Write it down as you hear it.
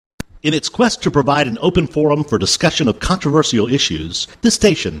In its quest to provide an open forum for discussion of controversial issues, this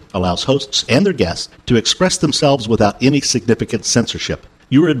station allows hosts and their guests to express themselves without any significant censorship.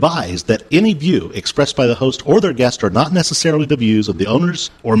 You are advised that any view expressed by the host or their guest are not necessarily the views of the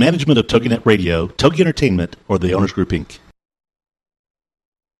owners or management of TogiNet Radio, Togi Entertainment, or the Owners Group, Inc.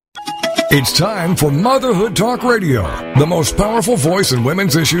 It's time for Motherhood Talk Radio, the most powerful voice in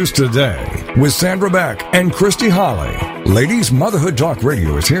women's issues today, with Sandra Beck and Christy Holly. Ladies, Motherhood Talk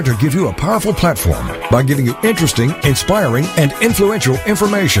Radio is here to give you a powerful platform by giving you interesting, inspiring, and influential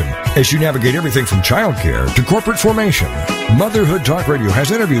information as you navigate everything from childcare to corporate formation. Motherhood Talk Radio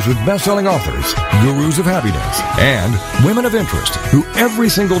has interviews with best-selling authors, gurus of happiness, and women of interest who every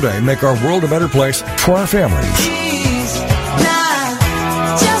single day make our world a better place for our families.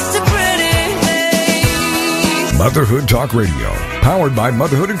 Motherhood Talk Radio, powered by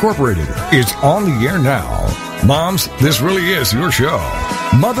Motherhood Incorporated, is on the air now. Moms, this really is your show.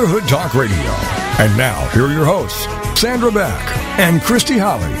 Motherhood Talk Radio. And now, here are your hosts, Sandra Beck and Christy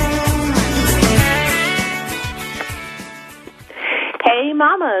Holly. Hey,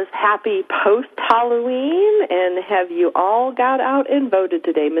 mamas. Happy post-Halloween, and have you all got out and voted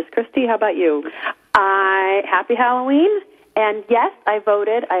today? Miss Christy, how about you? Happy Halloween, and yes, I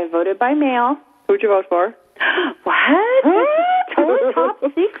voted. I voted by mail. Who'd you vote for? What? Totally top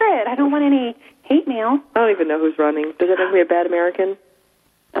secret. I don't want any hate mail. I don't even know who's running. Does that make me a bad American?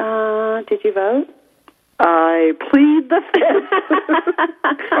 Did you vote? I plead the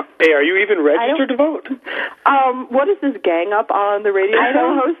fifth. Hey, are you even registered to vote? What is this gang up on the radio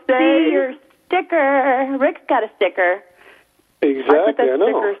show host say? See your sticker. Rick's got a sticker. Exactly, I put that I know.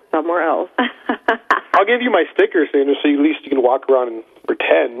 sticker somewhere else. I'll give you my sticker, Sandra, so at least you can walk around and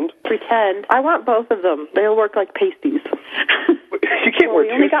pretend. Pretend. I want both of them. They'll work like pasties. You can't wear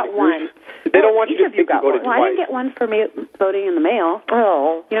two only got stickers. one. They don't want you to each of you think you got voted one. Well, I twice. didn't get one for voting in the mail.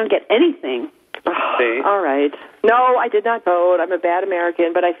 Oh. You don't get anything. See? All right. No, I did not vote. I'm a bad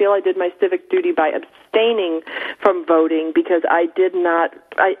American, but I feel I did my civic duty by abstaining from voting because I did not,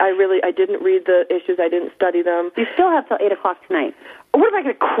 I didn't read the issues. I didn't study them. You still have till 8 o'clock tonight. What am I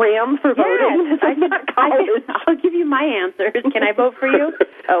going to cram for voting? Yes, This is not college. I'll give you my answers. Can I vote for you?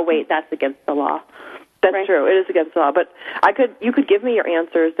 Oh, wait, that's against the law. That's right. true. It is against the law. But you could give me your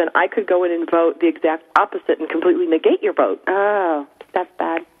answers, then I could go in and vote the exact opposite and completely negate your vote. Oh, that's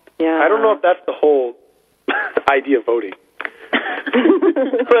bad. Yeah. I don't know if that's the whole idea of voting.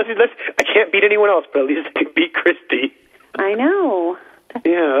 I can't beat anyone else, but at least I can beat Christy. I know.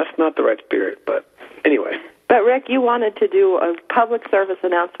 Yeah, that's not the right spirit, but anyway. But, Rick, you wanted to do a public service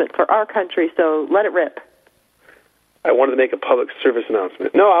announcement for our country, so let it rip. I wanted to make a public service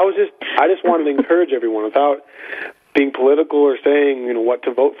announcement. No, I just wanted to encourage everyone without being political or saying, what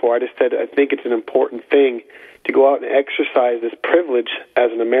to vote for. I just said I think it's an important thing to go out and exercise this privilege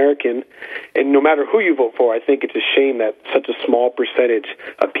as an American. And no matter who you vote for, I think it's a shame that such a small percentage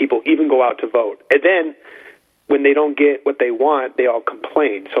of people even go out to vote. And then when they don't get what they want, they all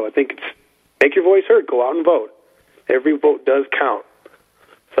complain. So I think it's make your voice heard. Go out and vote. Every vote does count.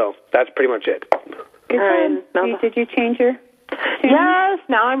 So that's pretty much it. Did you change your tune? Yes,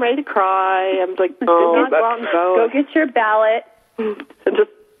 now I'm ready to cry. I'm like, Oh, not go out and vote. Go get your ballot. And just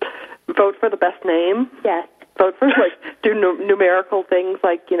vote for the best name. Yes. Vote for, do numerical things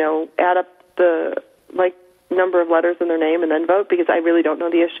like, add up the, number of letters in their name and then vote, because I really don't know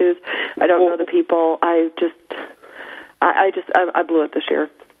the issues. I don't know the people. I blew it this year.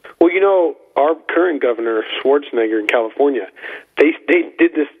 Well, our current governor, Schwarzenegger in California, they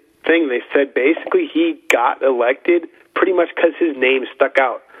did this thing. They said basically he got elected pretty much because his name stuck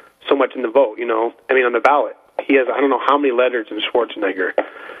out so much in the vote, on the ballot. He has, I don't know how many letters in Schwarzenegger,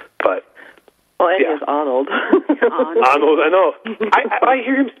 but... Well, and he is Arnold. Arnold, I know. I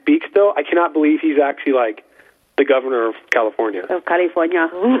hear him speak still. I cannot believe he's actually the governor of California. Of California.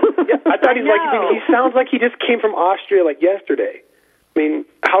 Yeah, I thought he sounds like he just came from Austria yesterday. I mean,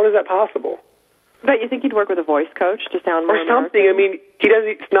 how is that possible? But you think he'd work with a voice coach to sound more or something? American? I mean, he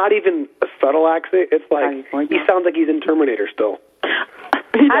doesn't. It's not even a subtle accent. It's he sounds like he's in Terminator still.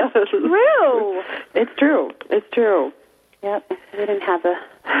 That's true. It's true. It's true. Yep. We didn't have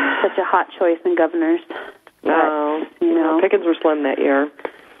such a hot choice in governors. No. Pickens were slim that year.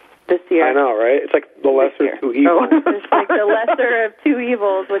 This year. I know, right? It's like the lesser of two evils. It's like the lesser of two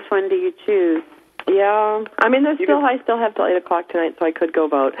evils. Which one do you choose? Yeah. I mean, I still have till 8 o'clock tonight, so I could go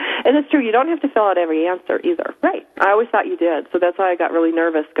vote. And it's true, you don't have to fill out every answer either. Right. I always thought you did, so that's why I got really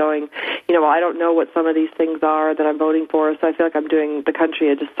nervous going, I don't know what some of these things are that I'm voting for, so I feel like I'm doing the country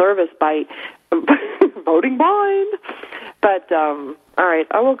a disservice by voting blind. But, all right,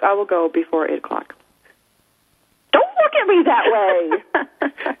 I will go before 8 o'clock. Don't look at me that way.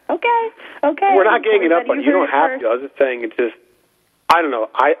 Okay. Okay. We're not ganging up Everybody on you. You don't have first. to. I was just saying it's just, I don't know.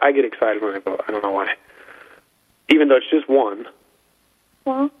 I get excited when I vote. I don't know why. Even though it's just one.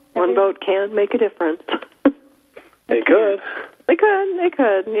 Well, One vote can make a difference. They could. They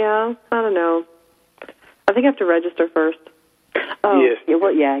could, yeah. I don't know. I think I have to register first. Oh, Yes. yeah,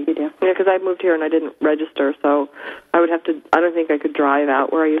 well, yeah, you do. Yeah, because I moved here and I didn't register, so I would have to, I don't think I could drive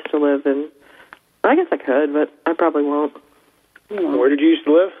out where I used to live, and I guess I could, but I probably won't. Where did you used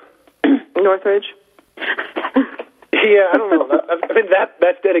to live? Northridge. Yeah, I don't know. I mean,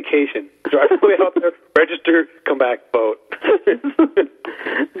 that's dedication. Drive all the way out there, register, come back, vote.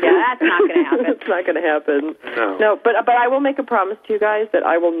 Yeah, that's not going to happen. It's not going to happen. No. But I will make a promise to you guys that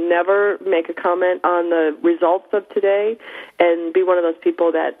I will never make a comment on the results of today and be one of those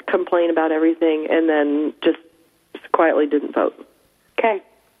people that complain about everything and then just quietly didn't vote. Okay.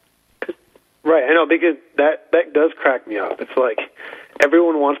 Right, I know, because that does crack me up. It's like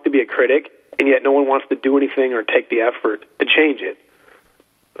everyone wants to be a critic, and yet no one wants to do anything or take the effort to change it.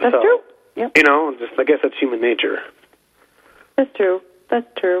 That's true. Yep. You know, I guess that's human nature. That's true.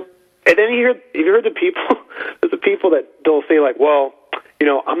 And then you heard the people, there's the people that they'll say like, well, you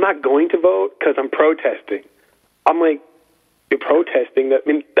know, I'm not going to vote because I'm protesting. I'm like, you're protesting?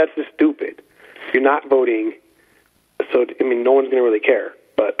 That's just stupid. You're not voting, so, no one's going to really care.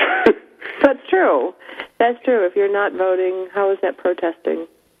 But That's true. If you're not voting, how is that protesting?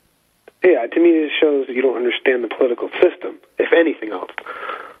 yeah, to me it shows that you don't understand the political system, if anything else.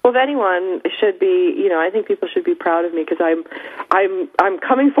 Well, if anyone should be, I think people should be proud of me because I'm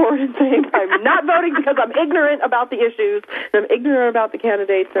coming forward and saying I'm not voting because I'm ignorant about the issues and I'm ignorant about the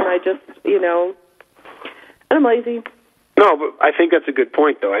candidates and I just, and I'm lazy. No, but I think that's a good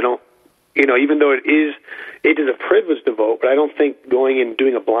point, though. I don't, even though it is a privilege to vote, but I don't think going and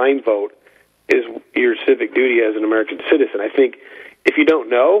doing a blind vote is your civic duty as an American citizen. I think if you don't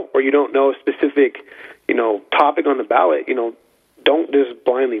know or you don't know a specific, topic on the ballot, don't just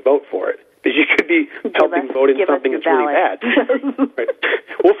blindly vote for it. Because you could be helping vote in something that's really bad. Right.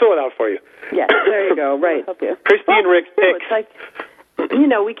 We'll fill it out for you. Yes, there you go. Right. Christy and Rick picks. It's like,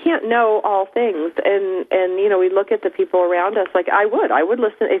 we can't know all things, and we look at the people around us. Like I would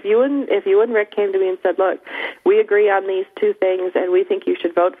listen if you and Rick came to me and said, "Look, we agree on these two things, and we think you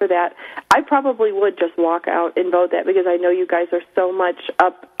should vote for that." I probably would just walk out and vote that because I know you guys are so much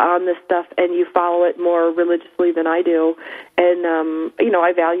up on this stuff and you follow it more religiously than I do, and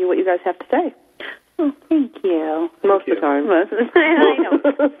I value what you guys have to say. Oh, thank you. Most of the time. I know.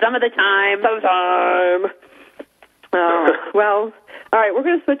 Some of the time. Well, all right, we're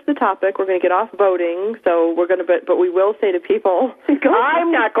going to switch the topic. We're going to get off voting, so we're going to, but we will say to people,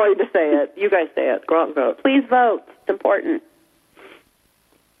 I'm not going to say it. You guys say it. Go out and vote. Please vote. It's important.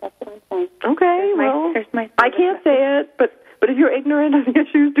 That's what I'm saying. Okay, I can't say it, but if you're ignorant of the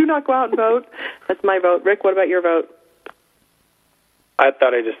issues, do not go out and vote. That's my vote. Rick, what about your vote? I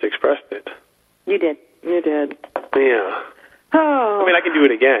thought I just expressed it. You did. You did. Yeah. Oh. I can do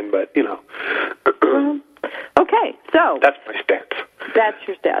it again, but, Okay, so that's my stance. That's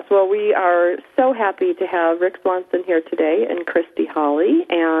your stats. Well, we are so happy to have Rick Swanson here today and Christy Holly,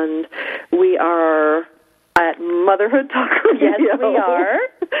 and we are at Motherhood Talk Radio. Yes, we are.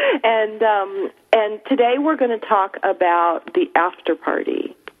 And today we're going to talk about the after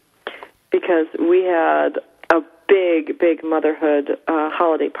party because we had a big motherhood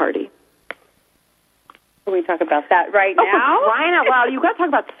holiday party. Can we talk about that right now? Why not? Wow, you got to talk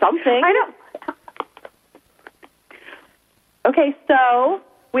about something. I know. Okay, so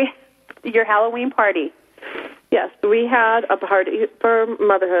your Halloween party. Yes, we had a party for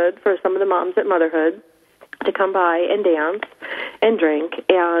motherhood, for some of the moms at Motherhood to come by and dance and drink,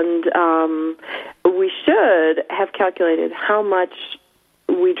 and we should have calculated how much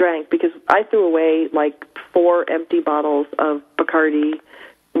we drank because I threw away like 4 empty bottles of Bacardi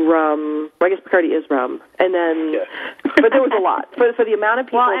rum. Well, I guess Bacardi is rum, and then, but there was a lot for the amount of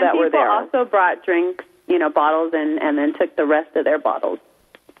people that were there. People also brought drinks, bottles, and then took the rest of their bottles.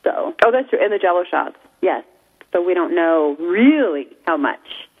 So. Oh, that's true, and the Jell-O shots. Yes. So we don't know really how much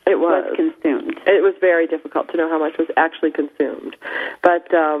it was consumed. It was very difficult to know how much was actually consumed,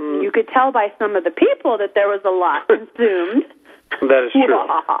 but you could tell by some of the people that there was a lot consumed. That is true.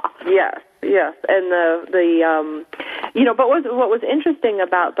 Yes, and but what was interesting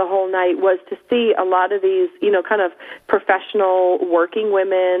about the whole night was to see a lot of these, kind of professional working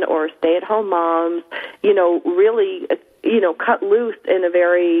women or stay-at-home moms, really, cut loose in a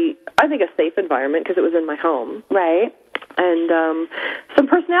very, I think, a safe environment because it was in my home. Right. And some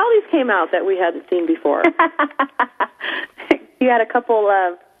personalities came out that we hadn't seen before. You had a couple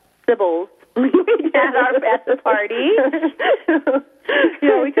of Sybil's We had our best party.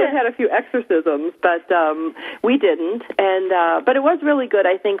 Yeah, we could have had a few exorcisms, but we didn't. And but it was really good,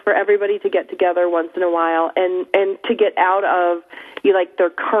 I think, for everybody to get together once in a while and to get out of their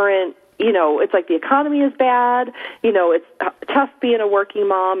current. It's like the economy is bad. It's tough being a working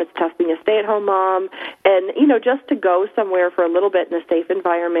mom. It's tough being a stay-at-home mom. And, just to go somewhere for a little bit in a safe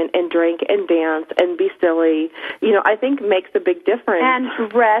environment and drink and dance and be silly, I think makes a big difference. And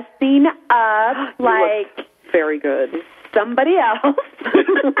dressing up like very good. Somebody else.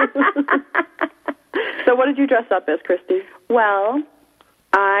 So what did you dress up as, Christy? Well,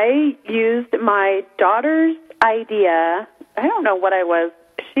 I used my daughter's idea. I don't know what I was.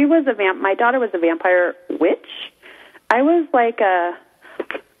 She was my daughter was a vampire witch. I was like I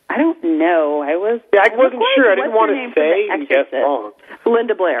don't know. I wasn't sure. I didn't want to say and guess wrong.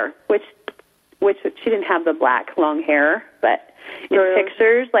 Linda Blair. Which she didn't have the black long hair, but in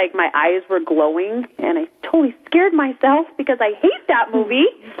pictures, like, my eyes were glowing, and I totally scared myself because I hate that movie.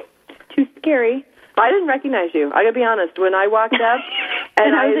 It's too scary. I didn't recognize you. I gotta be honest. When I walked up,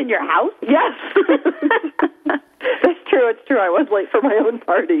 and I was in your house? Yes. That's true. It's true. I was late for my own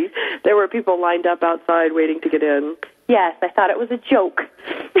party. There were people lined up outside waiting to get in. Yes, I thought it was a joke.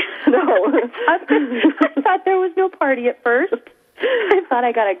 No. I thought there was no party at first. I thought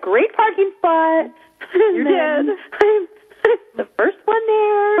I got a great parking spot. You did. I'm the first one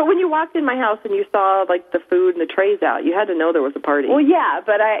there. But when you walked in my house and you saw, like, the food and the trays out, you had to know there was a party. Well, yeah,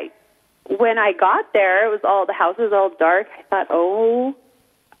 but when I got there, the house was all dark. I thought, oh,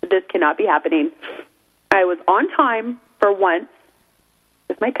 this cannot be happening. I was on time for once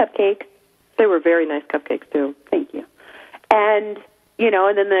with my cupcakes. They were very nice cupcakes, too. Thank you. And,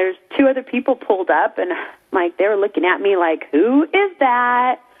 and then there's two other people pulled up, and, like, they were looking at me like, who is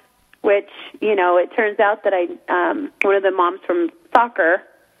that? Which, it turns out that one of the moms from soccer,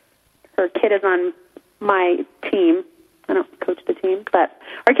 her kid is on my team. I don't coach the team, but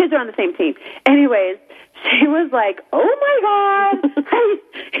our kids are on the same team. Anyways, she was like, oh, my God.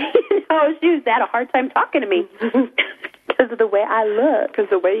 She had a hard time talking to me because of the way I look. Because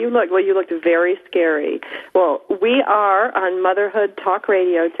the way you look. Well, you looked very scary. Well, we are on Motherhood Talk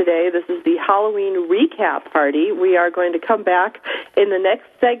Radio today. This is the Halloween recap party. We are going to come back in the next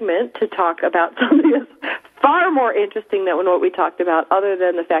segment to talk about something that's far more interesting than what we talked about, other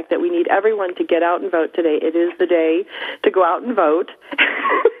than the fact that we need everyone to get out and vote today. It is the day to go out and vote.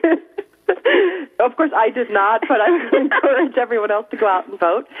 Of course, I did not, but I would encourage everyone else to go out and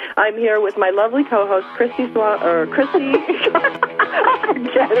vote. I'm here with my lovely co-host, Christy. Forget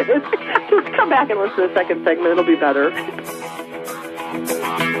it. Just come back and listen to the second segment. It'll be better.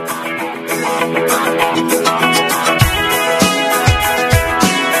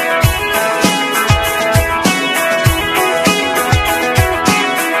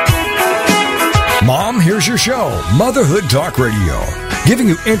 Mom, here's your show, Motherhood Talk Radio, giving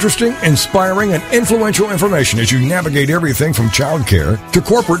you interesting, inspiring, and influential information as you navigate everything from childcare to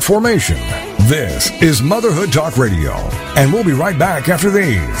corporate formation. This is Motherhood Talk Radio, and we'll be right back after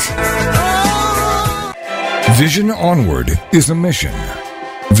these. Vision Onward is a mission.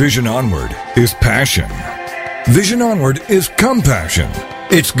 Vision Onward is passion. Vision Onward is compassion.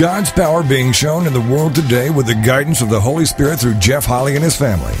 It's God's power being shown in the world today with the guidance of the Holy Spirit through Jeff Holly and his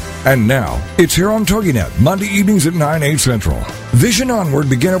family. And now, it's here on TogiNet, Monday evenings at 9, 8 Central. Vision Onward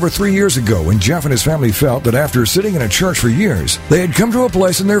began over 3 years ago when Jeff and his family felt that after sitting in a church for years, they had come to a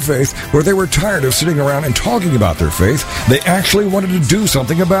place in their faith where they were tired of sitting around and talking about their faith. They actually wanted to do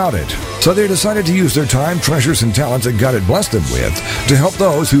something about it. So they decided to use their time, treasures, and talents that God had blessed them with to help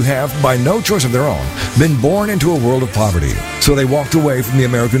those who have, by no choice of their own, been born into a world of poverty. So they walked away from the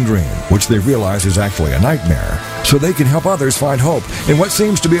American dream, which they realize is actually a nightmare, so they can help others find hope in what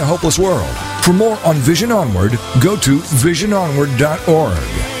seems to be a hopeless world. For more on Vision Onward, go to visiononward.org.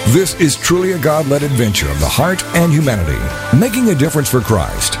 This is truly a God-led adventure of the heart and humanity, making a difference for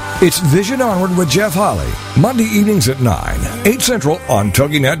Christ. It's Vision Onward with Jeff Holly, Monday evenings at 9, 8 Central on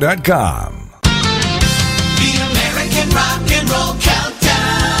TogiNet.com. The American Rock and Roll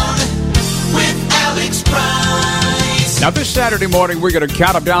Countdown with Alex Price. Now, this Saturday morning, we're going to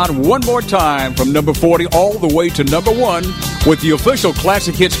count them down one more time from number 40 all the way to number 1 with the official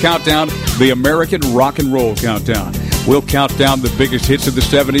Classic Hits Countdown, the American Rock and Roll Countdown. We'll count down the biggest hits of the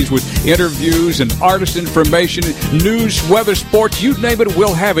 70s with interviews and artist information, news, weather, sports, you name it,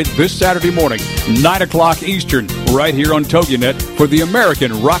 we'll have it this Saturday morning, 9 o'clock Eastern, right here on TogiNet for the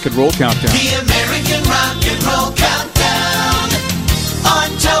American Rock and Roll Countdown. The American Rock and Roll Countdown on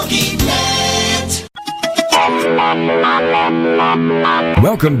TogiNet.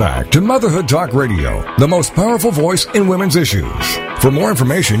 Welcome back to Motherhood Talk Radio, the most powerful voice in women's issues. For more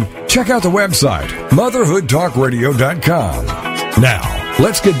information, check out the website, motherhoodtalkradio.com. Now,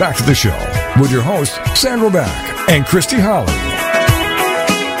 let's get back to the show with your hosts, Sandra Beck and Christy Holly.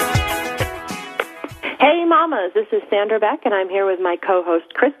 Hey, mamas, this is Sandra Beck, and I'm here with my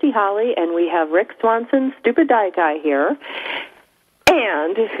co-host, Christy Holly, and we have Rick Swanson, Stupid Die Guy, here.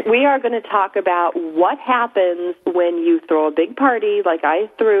 And we are going to talk about what happens when you throw a big party like I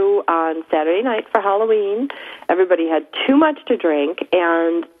threw on Saturday night for Halloween. Everybody had too much to drink,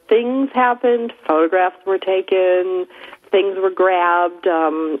 and things happened. Photographs were taken. Things were grabbed.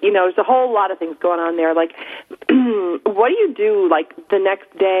 There's a whole lot of things going on there. Like, what do you do, like, the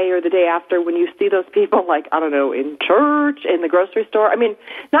next day or the day after when you see those people, like, I don't know, in church, in the grocery store? I mean,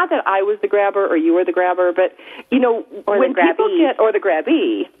 not that I was the grabber or you were the grabber, but, or when the people or the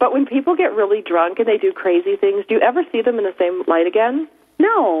grabbee, but when people get really drunk and they do crazy things, do you ever see them in the same light again?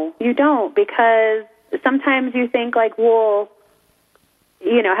 No, you don't, because sometimes you think, like, well,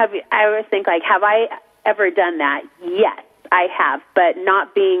 I always think, like, have I ever done that? Yes, I have, but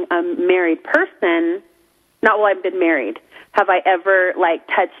not being a married person, not while I've been married. Have I ever, like,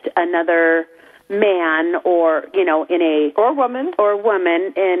 touched another man or, or woman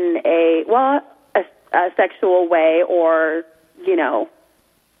in a sexual way or,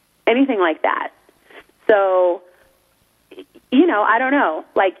 anything like that. So, I don't know,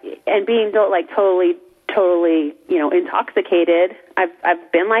 like, and being, like, totally, intoxicated.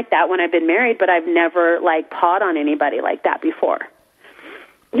 I've been like that when I've been married, but I've never, like, pawed on anybody like that before.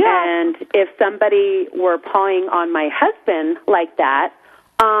 Yeah. And if somebody were pawing on my husband like that,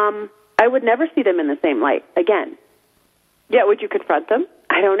 I would never see them in the same light again. Yeah, would you confront them?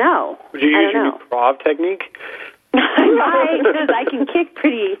 I don't know. Would you use your improv technique? Because I can kick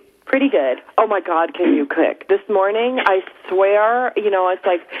pretty good. Oh, my God, can you kick? This morning, I swear, it's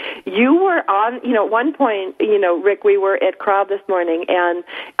like you were on, at one point, Rick, we were at Krob this morning, and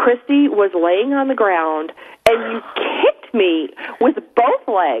Christy was laying on the ground, and you kicked me with both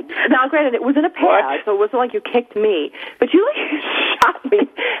legs. Now, granted, it was in a pad, so it wasn't like you kicked me, but you shot me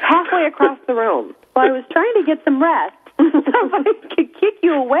halfway across the room. Well, I was trying to get some rest. Somebody could kick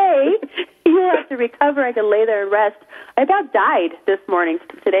you away. You have to recover. I could lay there and rest. I about died this morning.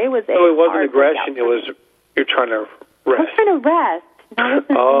 Today was a it wasn't aggression. It was you're trying to rest. I was trying to rest.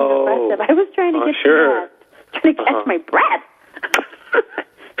 No, I wasn't aggressive. I was trying to get some rest. Trying to catch my breath.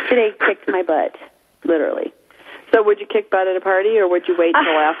 Today kicked my butt, literally. So would you kick butt at a party, or would you wait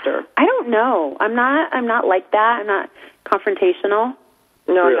till after? I don't know. I'm not like that. I'm not confrontational.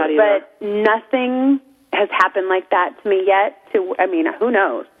 No, really? I'm not either. But nothing has happened like that to me yet. Who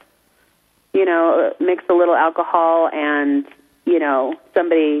knows? Mix a little alcohol and,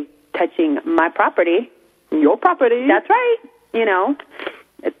 somebody touching my property. Your property. That's right.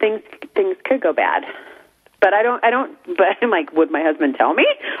 Things could go bad. But I don't, but I'm like, would my husband tell me?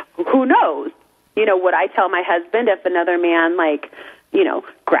 Who knows? Would I tell my husband if another man, like,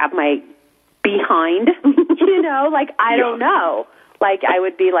 grabbed my behind? I don't know. Like, I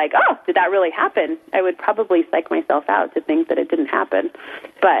would be like, oh, did that really happen? I would probably psych myself out to think that it didn't happen.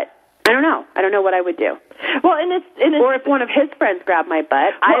 But I don't know. I don't know what I would do. Well, or if one of his friends grabbed my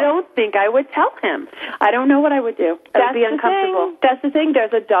butt, I don't think I would tell him. I don't know what I would do. I would be uncomfortable. That's the thing.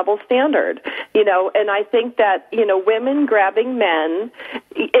 There's a double standard, and I think that, women grabbing men,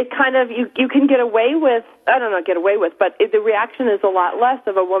 it kind of, you can get away with, I don't know, but the reaction is a lot less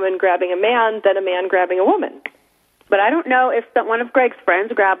of a woman grabbing a man than a man grabbing a woman. But I don't know if one of Greg's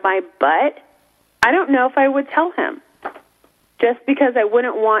friends grabbed my butt. I don't know if I would tell him. Just because I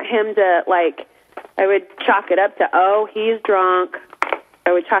wouldn't want him to, like, I would chalk it up to, oh, he's drunk.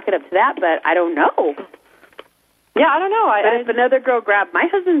 I would chalk it up to that, but I don't know. Yeah, I don't know. But if another girl grabbed my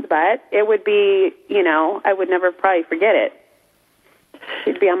husband's butt, it would be, I would never probably forget it.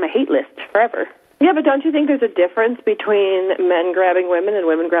 She'd be on my hate list forever. Yeah, but don't you think there's a difference between men grabbing women and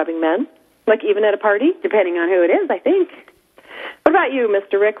women grabbing men? Like, even at a party? Depending on who it is, I think. What about you,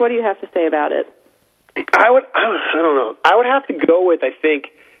 Mr. Rick? What do you have to say about it? I don't know. I would have to go with, I think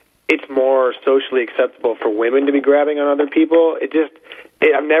it's more socially acceptable for women to be grabbing on other people.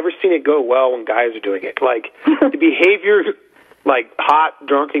 I've never seen it go well when guys are doing it. Like, the behavior, like, hot,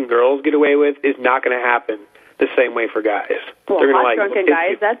 drunken girls get away with is not going to happen the same way for guys. Well, hot, drunken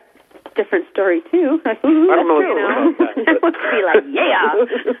guys, that's different story too. I don't know. I want to be like, yeah.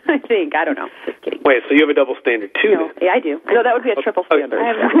 I think. I don't know. Just kidding. Wait, so you have a double standard too? No, yeah, I do. No, that would be a triple standard. I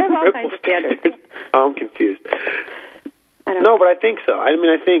have all kinds of standards. I'm confused. No, but I think so. I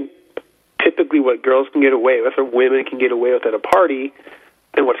think typically what girls can get away with or women can get away with at a party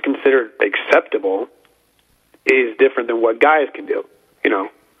and what's considered acceptable is different than what guys can do, you know.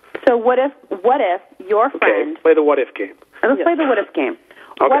 So what if your friend... Okay, play the what-if game. Let's play the what-if game.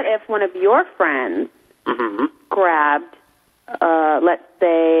 Okay. What if one of your friends grabbed, let's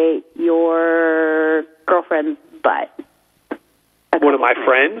say, your girlfriend's butt? One of my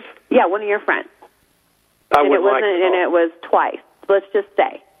friends? Yeah, one of your friends. I and wouldn't it like wasn't, and it was twice. Let's just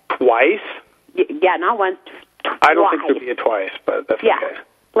say. Twice? Yeah, not once. Twice. I don't think there'd be a twice, but that's okay.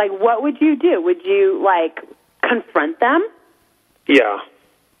 Like, what would you do? Would you, like, confront them? Yeah.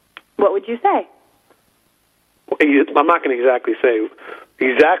 What would you say? I'm not going to exactly say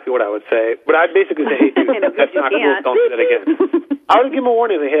exactly what I would say, but I'd basically say, hey, dude, that's not cool. Don't do that again. I would give him a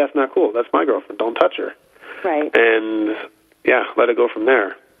warning, hey, that's not cool. That's my girlfriend. Don't touch her. Right. And, yeah, let it go from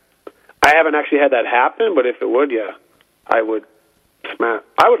there. I haven't actually had that happen, but if it would, yeah, I would smack.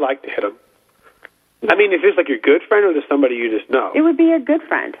 I would like to hit him. I mean, if it's like your good friend or just somebody you just know. It would be a good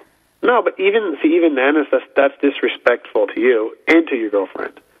friend. No, but even then, that's disrespectful to you and to your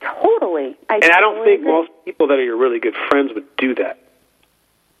girlfriend. Totally. I don't think most people that are your really good friends would do that,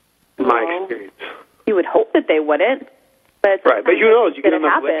 in my experience. You would hope that they wouldn't. But right, but who knows? You get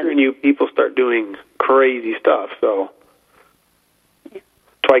enough liquor and people start doing crazy stuff, so... That's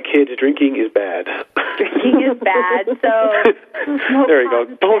why kids, drinking is bad. Drinking is bad, so... There you go.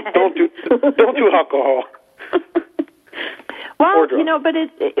 Don't do alcohol. Well, you know, but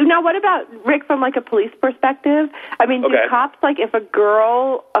now what about, Rick, from like a police perspective? I mean, do cops, like if a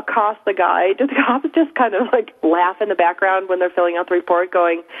girl accosts a guy, do the cops just kind of like laugh in the background when they're filling out the report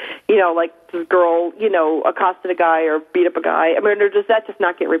going, you know, like this girl, you know, accosted a guy or beat up a guy? I mean, or does that just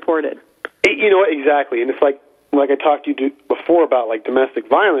not get reported? You know, exactly. And it's like I talked to you before about like domestic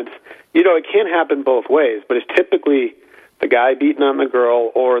violence, you know, it can happen both ways, but it's typically the guy beating on the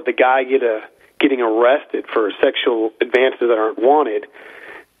girl or the guy getting arrested for sexual advances that aren't wanted.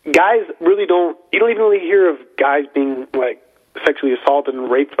 Guys really don't, you don't even really hear of guys being like sexually assaulted and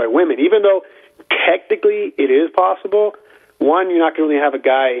raped by women, even though technically it is possible. One, you're not going to really have a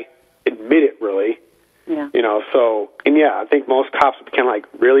guy admit it really. Yeah. You know, so, and yeah, I think most cops would be kind of like,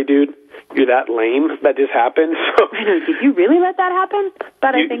 really, dude? You're that lame that this happened? So, did you really let that happen?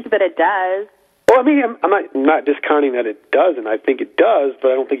 But I think that it does. Well, I mean, I'm not discounting that it doesn't. I think it does,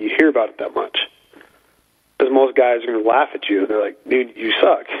 but I don't think you hear about it that much. Because most guys are going to laugh at you. They're like, dude, you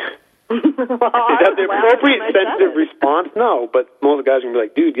suck. Well, is that the appropriate, sensitive response? No, but most guys are going to be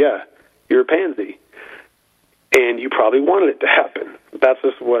like, dude, yeah, you're a pansy. And you probably wanted it to happen. That's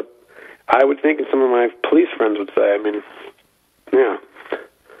just what I would think and some of my police friends would say. I mean, yeah.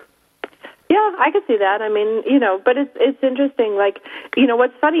 Yeah, I could see that. I mean, you know, but it's interesting. Like, you know,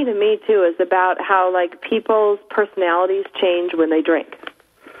 what's funny to me, too, is about how, like, people's personalities change when they drink.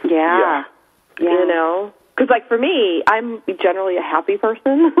 Yeah. You know? Because, like, for me, I'm generally a happy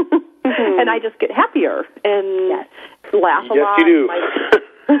person, and I just get happier and laugh a lot. Yes, you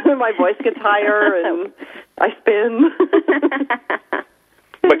do. My voice gets higher, and I spin.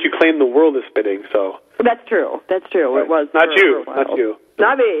 But you claim the world is spinning, so... That's true. That's true. Right. It was not for you. a while. Not you.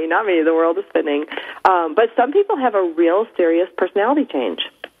 Not me. The world is spinning. But some people have a real serious personality change.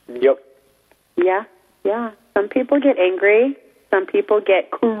 Yep. Yeah. Some people get angry. Some people get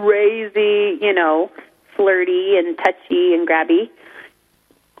crazy, you know, flirty and touchy and grabby.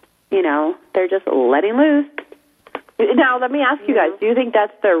 You know, they're just letting loose. Now, let me ask you guys, do you think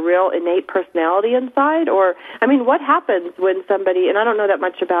that's their real innate personality inside? Or, I mean, what happens when somebody, and I don't know that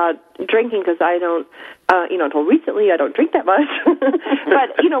much about drinking because I don't, you know, until recently I don't drink that much.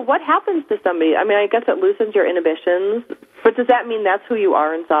 But, you know, what happens to somebody? I mean, I guess it loosens your inhibitions. But does that mean that's who you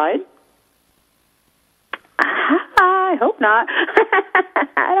are inside? I hope not.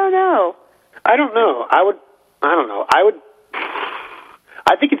 I don't know. I don't know.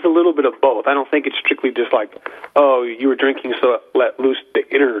 I think it's a little bit of both. I don't think it's strictly just like, oh, you were drinking, so let loose the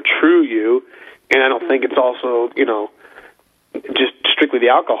inner true you. And I don't think it's also, you know, just strictly the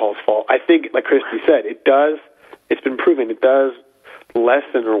alcohol's fault. I think, like Christy said, it's been proven, it does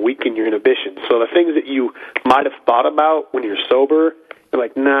lessen or weaken your inhibition. So the things that you might have thought about when you're sober, you're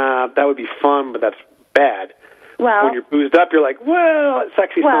like, nah, that would be fun, but that's bad. Well, when you're boozed up, you're like, well, it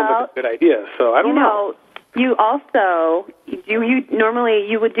actually sounds like a good idea. So I don't know. You also, you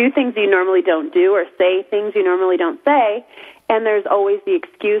would do things you normally don't do or say things you normally don't say, and there's always the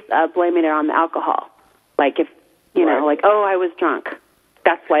excuse of blaming it on the alcohol. Like if, you know, like, oh, I was drunk.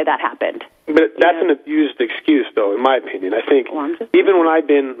 That's why that happened. But that's an abused excuse, though, in my opinion. I think even when I've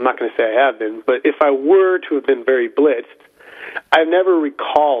been, I'm not going to say I have been, but if I were to have been very blitzed, I've never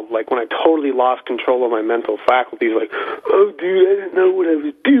recalled, like, when I totally lost control of my mental faculties, like, oh, dude, I didn't know what I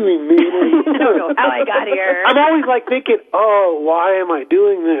was doing, man. I don't know how I got here. I'm always, like, thinking, oh, why am I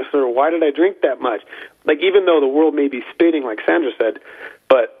doing this, or why did I drink that much? Like, even though the world may be spinning, like Sandra said,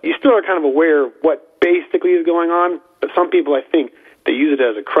 but you still are kind of aware of what basically is going on. But some people, I think, they use it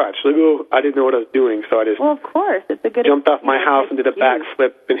as a crutch. Like, oh, I didn't know what I was doing, so I just of course, it's a good jumped off my house and did a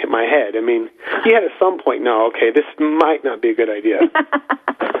backflip and hit my head. I mean, you had at some point, no, okay, this might not be a good idea.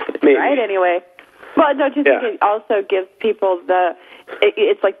 Maybe. Right, anyway. Well, don't you think it also gives people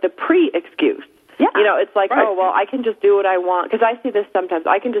it's like the pre-excuse. Yeah. You know, it's like, oh, well, I can just do what I want. Because I see this sometimes.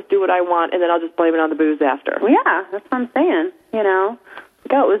 I can just do what I want, and then I'll just blame it on the booze after. Well, yeah, that's what I'm saying, you know.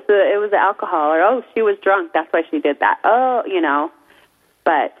 Like, oh, it was the alcohol, or, oh, she was drunk, that's why she did that. Oh, you know.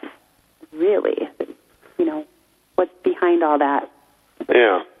 But really, you know, what's behind all that?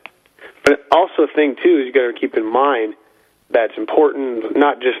 Yeah. But also the thing, too, is you got to keep in mind that it's important,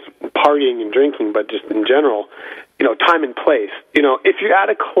 not just partying and drinking, but just in general, you know, time and place. You know, if you're at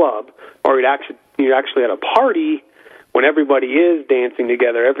a club or you're actually at a party when everybody is dancing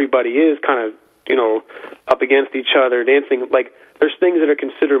together, everybody is kind of, you know, up against each other, dancing, like, there's things that are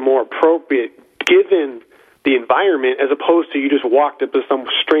considered more appropriate given the environment as opposed to you just walked up to some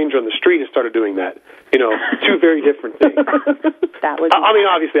stranger on the street and started doing that. You know, two very different things. That would I mean,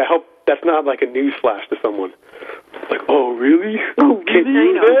 obviously, I hope that's not like a news flash to someone. Like, oh, really? Oh, can't you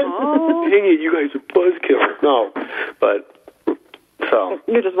do that? Dang it, you guys are buzzkillers. No, but... So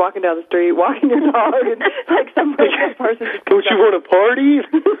you're just walking down the street, walking your dog, and like some person just don't you want to party?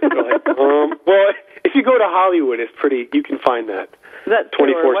 Like, well, if you go to Hollywood, it's pretty. You can find that. That's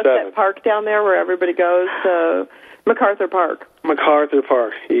 24/7. What's that park down there where everybody goes? MacArthur Park. MacArthur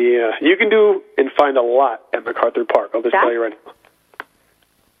Park. Yeah, you can do and find a lot at MacArthur Park. I'll just tell you right now.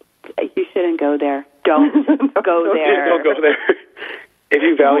 You shouldn't go there. Don't go there. Don't go there. If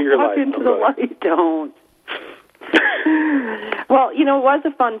you value your life, walk into the light. Don't. Well, you know, it was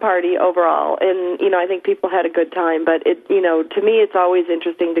a fun party overall, and, you know, I think people had a good time, but, it, you know, to me it's always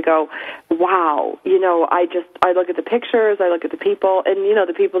interesting to go, wow, you know, I look at the pictures, I look at the people, and, you know,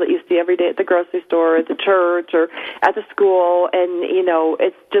 the people that you see every day at the grocery store, at the church, or at the school, and, you know,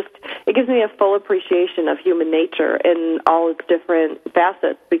 it gives me a full appreciation of human nature in all its different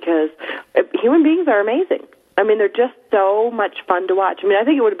facets, because human beings are amazing. I mean, they're just so much fun to watch. I mean, I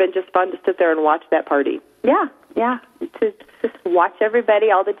think it would have been just fun to sit there and watch that party. Yeah, to just watch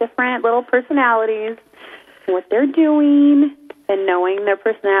everybody, all the different little personalities, what they're doing, and knowing their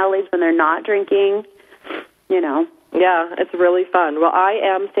personalities when they're not drinking, you know. Yeah, it's really fun. Well, I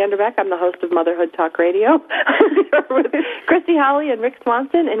am Sandra Beck. I'm the host of Motherhood Talk Radio. I'm here with Christy Holly and Rick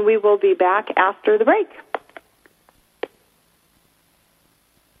Swanson, and we will be back after the break.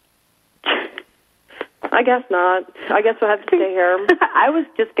 I guess not. I guess we'll have to stay here. I was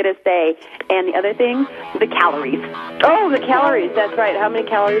just going to say, and the other thing, the calories. Oh, the calories. That's right. How many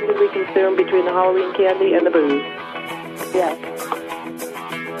calories did we consume between the Halloween candy and the booze? Yes.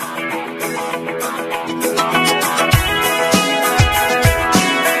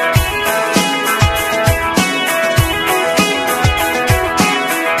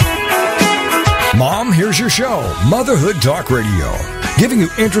 Mom, here's your show, Motherhood Talk Radio, giving you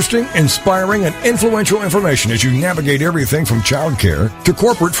interesting, inspiring, and influential information as you navigate everything from childcare to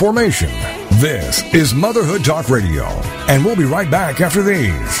corporate formation. This is Motherhood Talk Radio, and we'll be right back after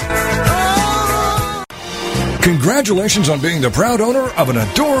these. Congratulations on being the proud owner of an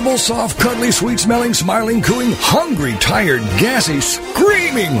adorable, soft, cuddly, sweet-smelling, smiling, cooing, hungry, tired, gassy,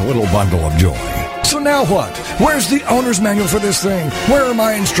 screaming little bundle of joy. So now what? Where's the owner's manual for this thing? Where are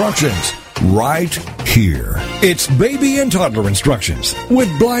my instructions? Right here. It's Baby and Toddler Instructions with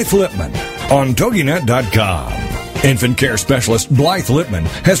Blythe Lipman on TogiNet.com. Infant care specialist Blythe Lipman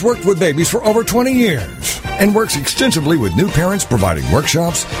has worked with babies for over 20 years and works extensively with new parents, providing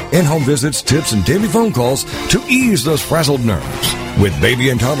workshops, in-home visits, tips, and daily phone calls to ease those frazzled nerves. With Baby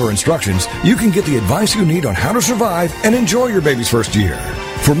and Toddler Instructions, you can get the advice you need on how to survive and enjoy your baby's first year.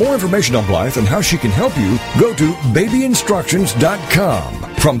 For more information on Blythe and how she can help you, go to babyinstructions.com.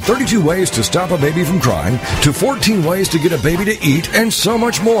 From 32 ways to stop a baby from crying to 14 ways to get a baby to eat and so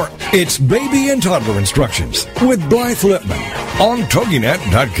much more. It's Baby and Toddler Instructions with Blythe Lipman on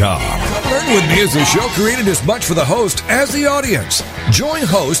TogiNet.com. Learn with me is a show created as much for the host as the audience. Join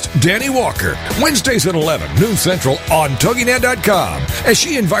host Danny Walker Wednesdays at 11 noon Central on TogiNet.com as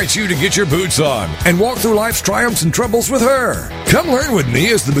she invites you to get your boots on and walk through life's triumphs and troubles with her. Come Learn With Me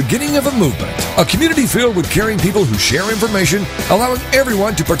is the beginning of a movement, a community filled with caring people who share information, allowing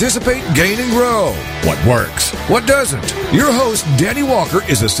everyone to participate, gain, and grow. What works? What doesn't? Your host, Danny Walker,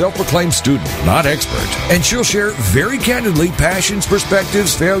 is a self-proclaimed student, not expert, and she'll share very candidly passions,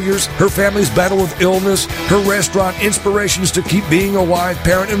 perspectives, failures, her family's battle with illness, her restaurant inspirations to keep being a wife,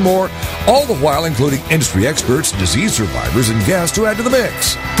 parent, and more, all the while including industry experts, disease survivors, and guests to add to the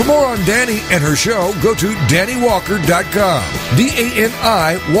mix. For more on Danny and her show, go to DannyWalker.com,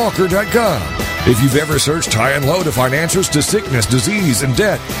 DANI Walker.com. If you've ever searched high and low to find answers to sickness, disease, and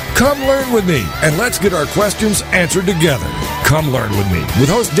death, come learn with me, and let's get our questions answered together. Come Learn With Me with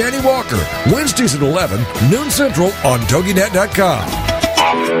host Danny Walker, Wednesdays at 11, noon Central on TogiNet.com.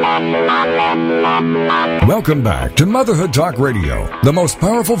 Welcome back to Motherhood Talk Radio, the most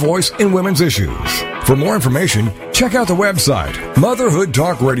powerful voice in women's issues. For more information, check out the website,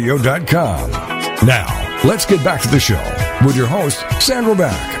 motherhoodtalkradio.com. Now, let's get back to the show with your hosts, Sandra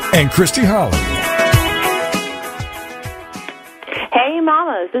Beck and Christy Holly. Hey,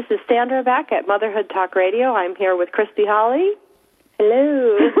 mamas, this is Sandra Beck at Motherhood Talk Radio. I'm here with Christy Holly.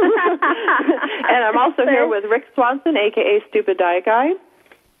 Hello. And I'm also here with Rick Swanson, a.k.a. Stupid Diet Guy.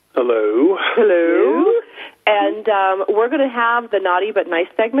 Hello. Hello. And we're going to have the Naughty But Nice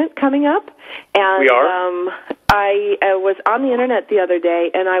segment coming up. And We are? I was on the Internet the other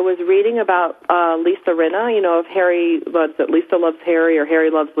day, and I was reading about Lisa Rinna, of Lisa Loves Harry or Harry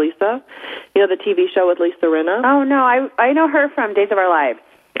Loves Lisa. The TV show with Lisa Rinna. Oh, no, I know her from Days of Our Lives.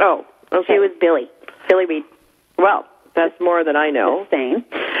 Oh, okay. She was Billy Reed. Well, that's more than I know. Insane.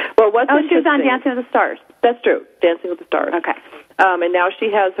 Well, what's she was on Dancing with the Stars. That's true, Dancing with the Stars. Okay. And now she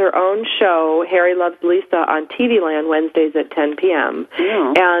has her own show, Harry Loves Lisa, on TV Land Wednesdays at 10 p.m.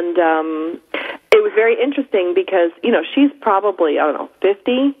 Yeah. And it was very interesting because, she's probably,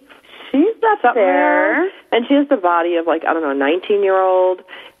 50. She's up there. And she has the body of, a 19-year-old.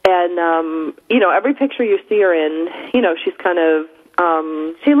 And, every picture you see her in, she's kind of...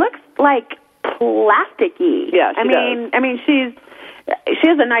 she looks like plasticky. Yeah, she does. I mean, she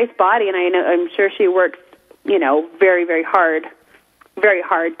has a nice body, and I'm sure she works, very, very hard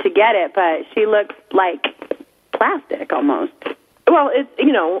to get it, but she looks like plastic almost. Well,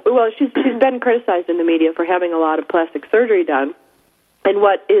 she's been criticized in the media for having a lot of plastic surgery done. And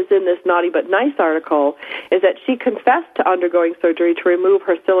what is in this Naughty But Nice article is that she confessed to undergoing surgery to remove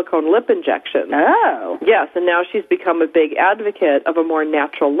her silicone lip injection. Oh. Yes, and now she's become a big advocate of a more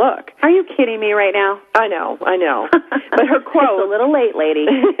natural look. Are you kidding me right now? I know. But her quote... It's a little late, lady.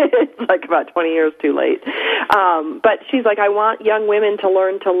 It's about 20 years too late. But she's like, I want young women to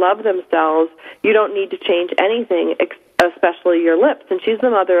learn to love themselves. You don't need to change anything especially your lips. And she's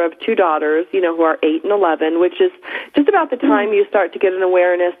the mother of two daughters, who are 8 and 11, which is just about the time you start to get an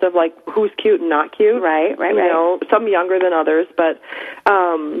awareness of, who's cute and not cute. Right. Some younger than others, but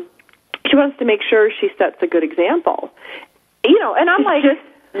she wants to make sure she sets a good example. And I'm like... Just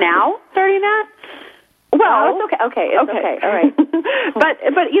now starting that? Well, it's okay. It's okay. All right. but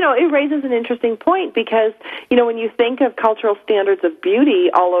it raises an interesting point because when you think of cultural standards of beauty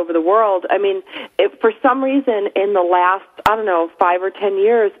all over the world, for some reason in the last 5 or 10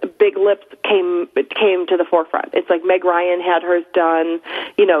 years, big lips came to the forefront. It's like Meg Ryan had hers done,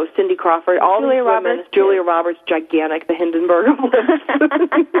 Cindy Crawford, all Julia these women, Roberts, Julia Roberts, gigantic, the Hindenburg of lips.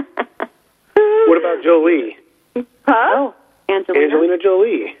 What about Jolie? Huh? Oh. Angelina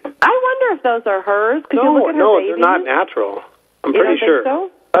Jolie. I wonder if those are hers. Could you look at her No, babies? they're not natural. I'm You pretty don't sure.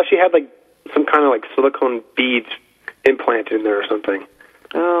 think She had some kind of silicone beads implanted in there or something.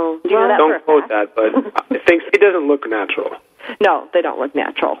 Oh, Do you know that for a Don't quote fact? that, but it doesn't look natural. No, they don't look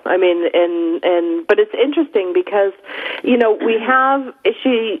natural. But it's interesting because, Lisa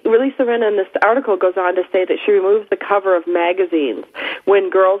Rinna in this article goes on to say that she removes the cover of magazines when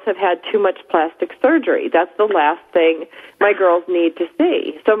girls have had too much plastic surgery. That's the last thing my girls need to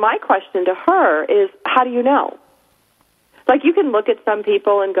see. So my question to her is, how do you know? You can look at some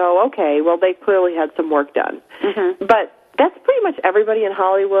people and go, okay, well, they clearly had some work done. Mm-hmm. But that's pretty much everybody in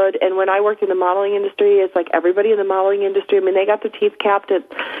Hollywood. And when I worked in the modeling industry, it's like everybody in the modeling industry. They got their teeth capped at,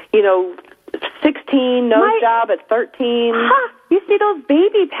 16, nose job at 13. You see those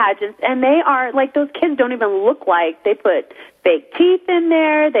baby pageants, and they are, those kids don't even look like. They put fake teeth in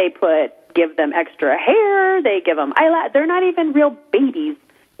there. They give them extra hair. They give them eyelash. They're not even real babies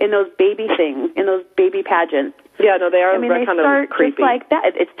in those baby things, in those baby pageants. Yeah, no, they are they kind start of creepy. Just like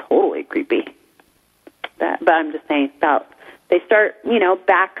that. It's totally creepy. But I'm just saying they start,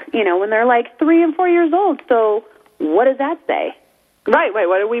 back, when they're 3 and 4 years old. So what does that say? Right.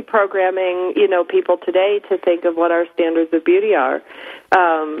 What are we programming, people today to think of what our standards of beauty are?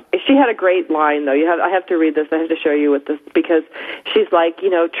 She had a great line, though. I have to read this. I have to show you with this, because she's like,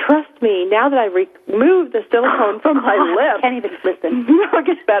 trust me, now that I removed the silicone from my lips. I can't even listen. No, it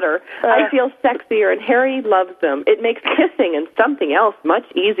gets better. I feel sexier, and Harry loves them. It makes kissing and something else much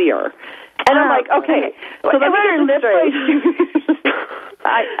easier. And I'm like, okay. So let me get this straight.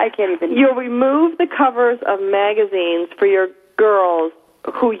 I can't even. You'll remove the covers of magazines for your girls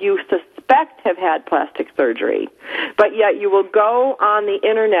who you suspect have had plastic surgery, but yet you will go on the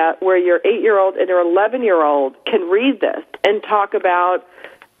internet where your 8-year-old and your 11-year-old can read this and talk about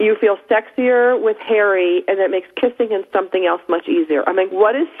you feel sexier with Harry, and that makes kissing and something else much easier. I mean,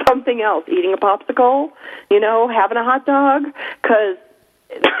 what is something else? Eating a popsicle? Having a hot dog? Because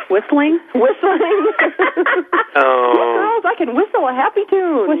whistling. Yes, girls, I can whistle a happy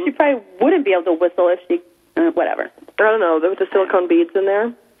tune. Well, she probably wouldn't be able to whistle if she, whatever. I don't know, with the silicone beads in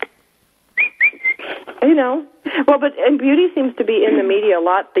there. Well, and beauty seems to be in the media a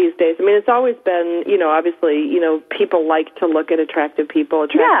lot these days. I mean, it's always been, obviously, people like to look at attractive people.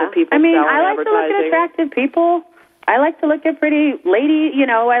 Attractive people. I mean, I like to look at attractive people. I like to look at pretty lady.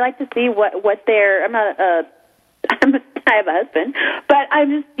 I like to see what they're. I have a husband, but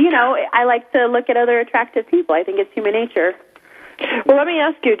I'm just, I like to look at other attractive people. I think it's human nature. Well, let me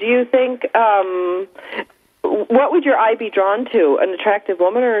ask you, do you think, what would your eye be drawn to, an attractive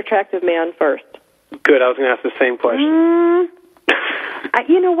woman or an attractive man first? Good, I was going to ask the same question.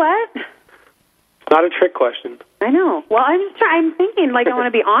 You know what? It's not a trick question. I know. Well, I'm thinking, I want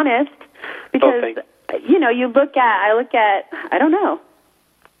to be honest, because, you look at, I don't know.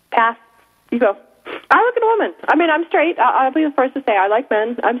 Pass. You go. I look at a woman. I mean, I'm straight. I'll be the first to say I like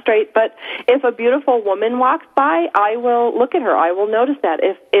men. I'm straight. But if a beautiful woman walks by, I will look at her. I will notice that.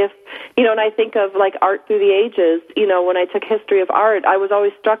 If and I think of art through the ages. When I took history of art, I was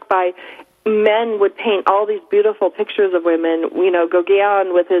always struck by men would paint all these beautiful pictures of women.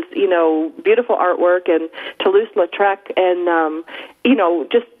 Gauguin with his beautiful artwork, and Toulouse-Lautrec, and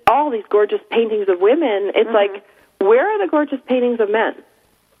just all these gorgeous paintings of women. It's like, where are the gorgeous paintings of men?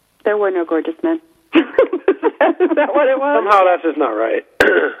 There were no gorgeous men. Is that what it was? Somehow that's just not right.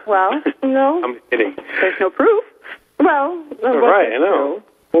 Well, no. I'm kidding. There's no proof. Well, right, I know. True.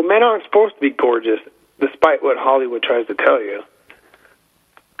 Well, men aren't supposed to be gorgeous, despite what Hollywood tries to tell you.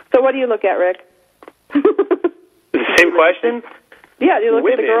 So what do you look at, Rick? The same question? Yeah, do you look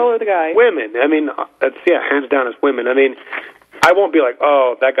at the girl or the guy? Women. I mean, that's, hands down, it's women. I mean, I won't be like,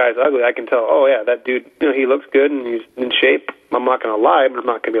 oh, that guy's ugly. I can tell, oh, yeah, that dude, he looks good and he's in shape. I'm not going to lie, but I'm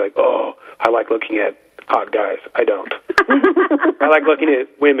not going to be like, oh, I like looking at hot guys. I don't. I like looking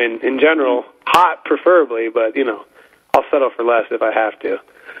at women in general, hot preferably, but, I'll settle for less if I have to.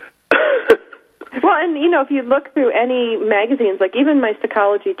 Well, and, if you look through any magazines, like even my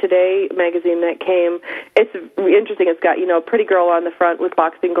Psychology Today magazine that came, it's interesting. It's got, a pretty girl on the front with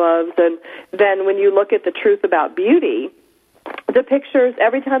boxing gloves. And then when you look at the truth about beauty, the pictures,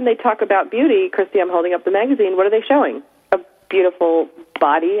 every time they talk about beauty, Christy, I'm holding up the magazine, what are they showing? A beautiful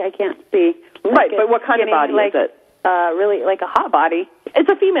body. I can't see. Right, but what kind of body is it? Really, like a hot body. It's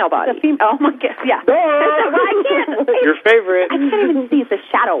a female body. It's a female. Oh, my God. Yeah. I can't. Your favorite. I can't even see. It's a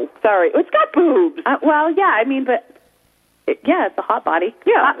shadow. Sorry. It's got boobs. Well, yeah, I mean, but, it's a hot body.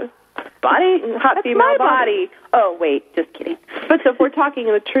 Yeah. Hot That's female my body. Oh, wait, just kidding. But so if we're talking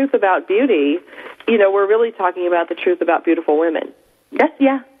the truth about beauty, we're really talking about the truth about beautiful women. Yes,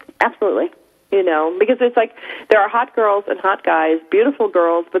 yeah, absolutely. Because it's like there are hot girls and hot guys, beautiful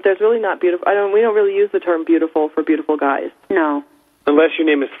girls, but there's really not beautiful. We don't really use the term beautiful for beautiful guys. No. Unless your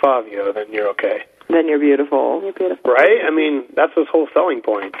name is Fabio, then you're okay. Then you're beautiful. You're beautiful. Right? I mean, that's his whole selling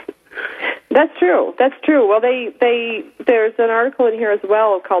point. That's true. Well, there's an article in here as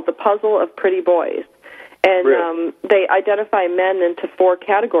well called "The Puzzle of Pretty Boys," and really? They identify men into 4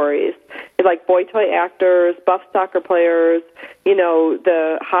 categories, like boy toy actors, buff soccer players,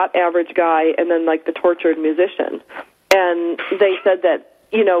 the hot average guy, and then like the tortured musician. And they said that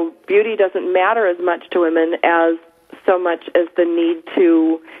beauty doesn't matter as much to women as so much as the need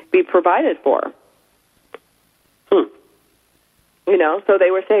to be provided for. So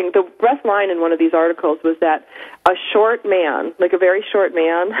they were saying the best line in one of these articles was that a short man, like a very short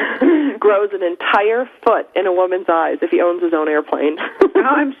man, grows an entire foot in a woman's eyes if he owns his own airplane. Oh,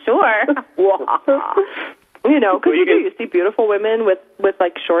 I'm sure. Because you see beautiful women with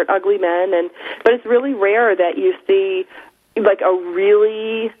like short, ugly men, but it's really rare that you see like a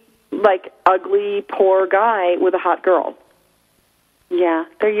really like ugly, poor guy with a hot girl. Yeah,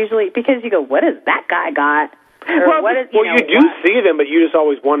 they're usually, because you go, what has that guy got? You do see them, but you just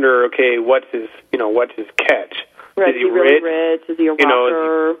always wonder, okay, what's his catch? Right, is he really rich? Is he a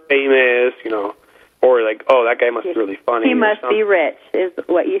rocker? Is he famous? Or like, oh, that guy must be really funny. He must be rich, is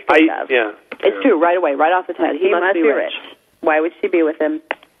what you think of. Yeah. It's true, right away, right off the head. He must be rich. Why would she be with him?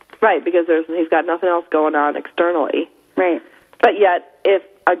 Right, because he's got nothing else going on externally. Right. But yet, if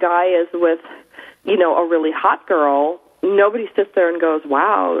a guy is with, a really hot girl, nobody sits there and goes,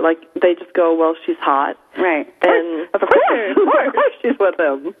 wow. Like, they just go, well, she's hot. Right. And of course she's with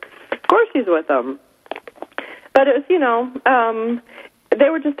him. Of course she's with him. But it was, they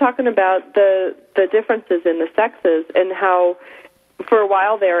were just talking about the differences in the sexes and how for a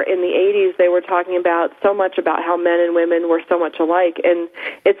while there in the 80s they were talking about so much about how men and women were so much alike, and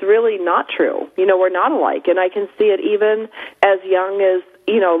it's really not true. We're not alike, and I can see it even as young as,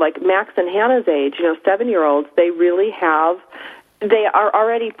 like Max and Hannah's age, 7-year-olds, they are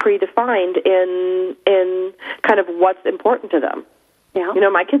already predefined in kind of what's important to them. Yeah.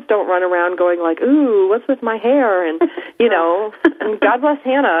 My kids don't run around going like, ooh, what's with my hair? And, and God bless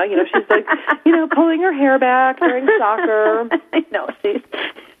Hannah, she's like, pulling her hair back during soccer. I know,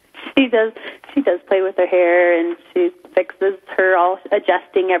 she does play with her hair, and she fixes her, all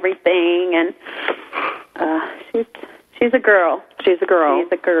adjusting everything, and she's a girl. She's a girl.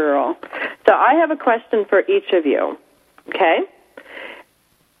 She's a girl. So I have a question for each of you, okay?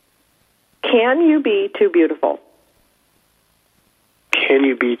 Can you be too beautiful? Can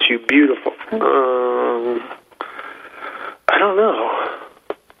you be too beautiful? I don't know.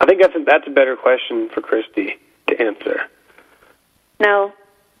 I think that's a better question for Christy to answer. No,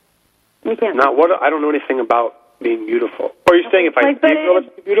 you can't. Not what? I don't know anything about being beautiful. Or are you saying if I feel it's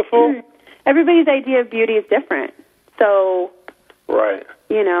beautiful? Everybody's idea of beauty is different. So, right.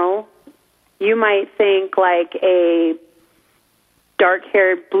 You might think like a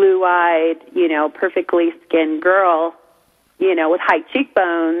dark-haired, blue-eyed, perfectly skinned girl, with high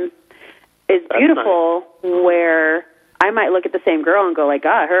cheekbones is beautiful, nice. Where I might look at the same girl and go like,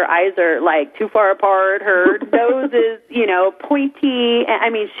 God, her eyes are like too far apart, her nose is, pointy. I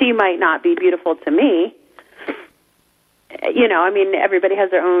mean, she might not be beautiful to me. Everybody has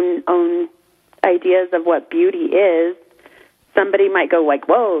their own ideas of what beauty is. Somebody might go like,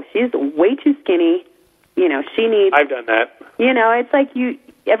 whoa, she's way too skinny. She needs... I've done that. It's like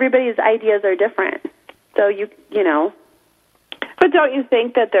everybody's ideas are different. So But don't you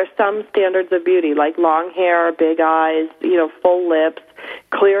think that there's some standards of beauty, like long hair, big eyes, full lips,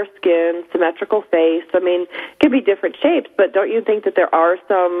 clear skin, symmetrical face? I mean, it could be different shapes, but don't you think that there are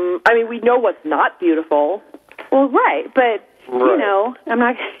some... I mean, we know what's not beautiful. Well, right, but, I'm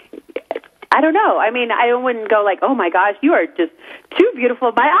not... I don't know. I mean, I wouldn't go like, oh, my gosh, you are just too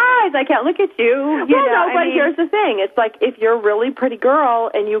beautiful. My eyes, I can't look at you. Here's the thing. It's like if you're a really pretty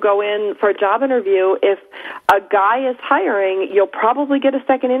girl and you go in for a job interview, if a guy is hiring, you'll probably get a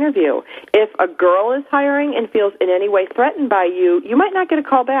second interview. If a girl is hiring and feels in any way threatened by you, you might not get a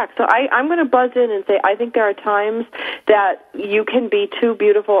call back. So I'm going to buzz in and say I think there are times that you can be too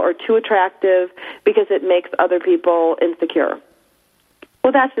beautiful or too attractive because it makes other people insecure.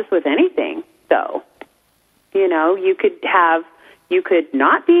 Well, that's just with anything, though. You could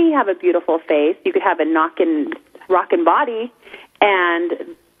not have a beautiful face. You could have a rockin' body, and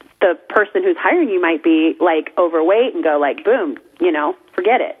the person who's hiring you might be like overweight and go like, boom,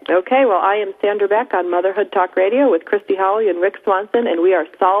 forget it. Okay, well, I am Sandra Beck on Motherhood Talk Radio with Christy Holly and Rick Swanson, and we are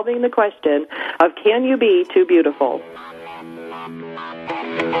solving the question of can you be too beautiful?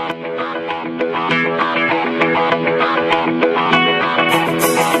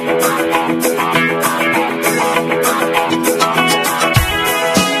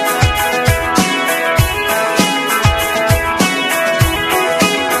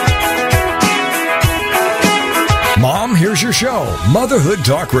 Mom, here's your show, Motherhood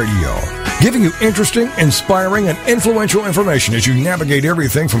Talk Radio, giving you interesting, inspiring, and influential information as you navigate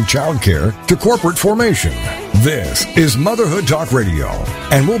everything from childcare to corporate formation. This is Motherhood Talk Radio,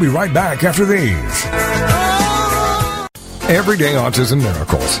 and we'll be right back after these. Everyday Autism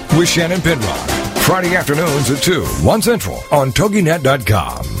Miracles with Shannon Penrod. Friday afternoons at 2, 1 Central on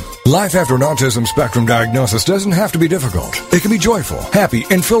TogiNet.com. Life after an autism spectrum diagnosis doesn't have to be difficult. It can be joyful, happy,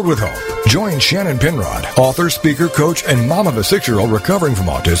 and filled with hope. Join Shannon Penrod, author, speaker, coach, and mom of a 6-year-old recovering from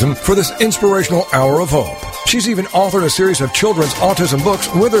autism for this inspirational hour of hope. She's even authored a series of children's autism books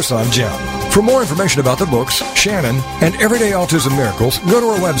with her son, Jim. For more information about the books, Shannon, and Everyday Autism Miracles, go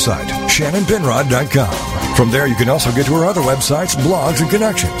to her website, ShannonPenrod.com. From there, you can also get to her other websites, blogs, and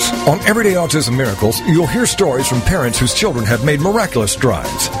connections. On Everyday Autism Miracles, you'll hear stories from parents whose children have made miraculous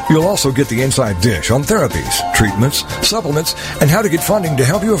strides. You'll also get the inside dish on therapies, treatments, supplements, and how to get funding to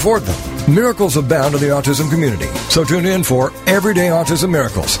help you afford them. Miracles abound in the autism community, so tune in for Everyday Autism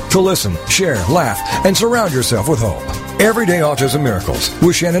Miracles to listen, share, laugh, and surround yourself with hope. Everyday Autism Miracles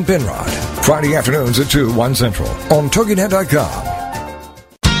with Shannon Penrod. Friday afternoons at 2, 1 Central on TogiNet.com.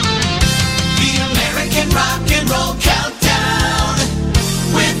 The American Rock and Roll Countdown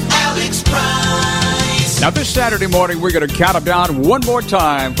with Alex Price. Now, this Saturday morning, we're going to count them down one more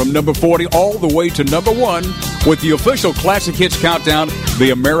time from number 40 all the way to number 1 with the official Classic Hits Countdown,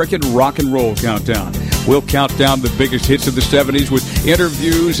 the American Rock and Roll Countdown. We'll count down the biggest hits of the 70s with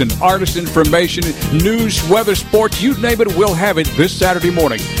interviews and artist information, news, weather, sports, you name it, we'll have it this Saturday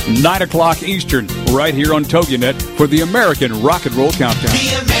morning, 9 o'clock Eastern, right here on TogiNet for the American Rock and Roll Countdown.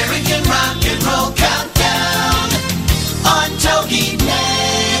 The American Rock and Roll Countdown on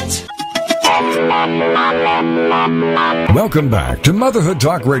TogiNet. Welcome back to Motherhood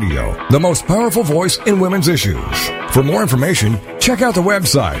Talk Radio, the most powerful voice in women's issues. For more information, check out the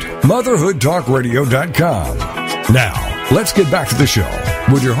website, motherhoodtalkradio.com. Now, let's get back to the show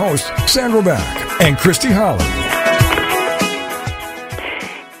with your hosts, Sandra Beck and Christy Holly.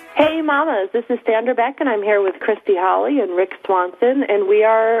 Hey, mamas, this is Sandra Beck, and I'm here with Christy Holly and Rick Swanson, and we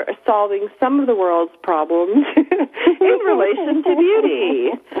are solving some of the world's problems in relation to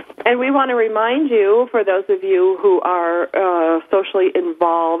beauty. And we want to remind you, for those of you who are socially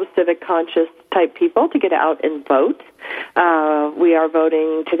involved, civic conscious type people, to get out and vote. We are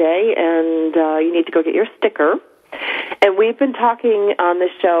voting today, and you need to go get your sticker. And we've been talking on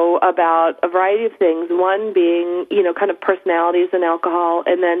this show about a variety of things, one being, kind of personalities and alcohol,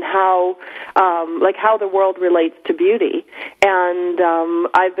 and then how the world relates to beauty. And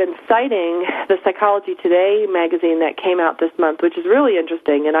I've been citing the Psychology Today magazine that came out this month, which is really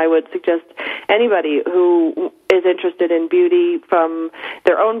interesting, and I would suggest anybody who is interested in beauty, from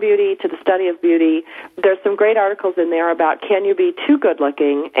their own beauty to the study of beauty, there's some great articles in there about can you be too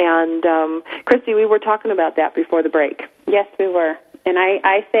good-looking. And, Christy, we were talking about that before the break. Yes, we were. And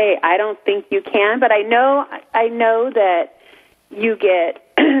I say I don't think you can, but I know that you get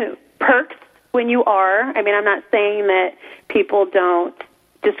perks when you are. I mean, I'm not saying that people don't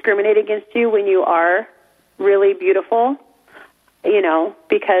discriminate against you when you are really beautiful,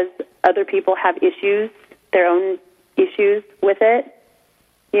 because other people have issues, their own issues with it.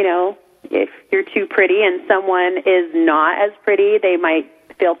 If you're too pretty and someone is not as pretty, they might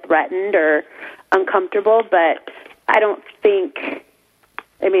feel threatened or uncomfortable, but I don't think,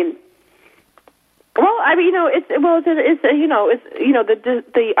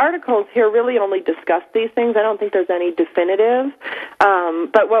 the articles here really only discuss these things. I don't think there's any definitive.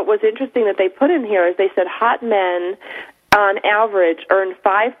 But what was interesting that they put in here is they said hot men on average earn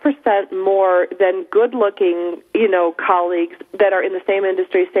 5% more than good-looking, colleagues that are in the same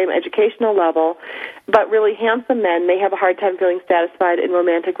industry, same educational level, but really handsome men may have a hard time feeling satisfied in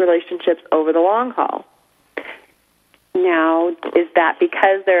romantic relationships over the long haul. Now, is that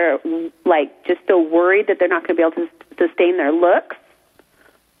because they're, just so worried that they're not going to be able to sustain their looks,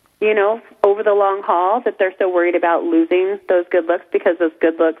 over the long haul, that they're so worried about losing those good looks because those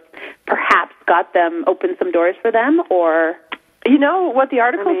good looks perhaps opened some doors for them, or... what the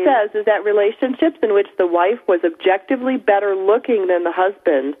article says is that relationships in which the wife was objectively better looking than the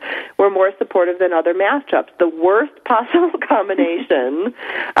husband were more supportive than other matchups. The worst possible combination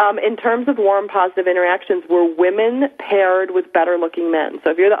in terms of warm, positive interactions were women paired with better looking men.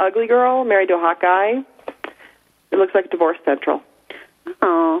 So if you're the ugly girl married to a hot guy, it looks like Divorce Central.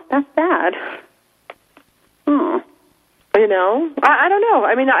 Oh, that's sad. Oh. I don't know.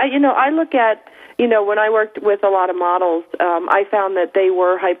 I mean, I look at, when I worked with a lot of models, I found that they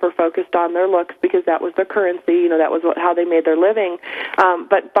were hyper-focused on their looks because that was their currency, that was how they made their living.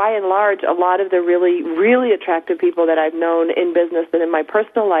 But by and large, a lot of the really, really attractive people that I've known in business and in my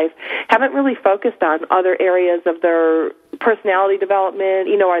personal life haven't really focused on other areas of their personality development.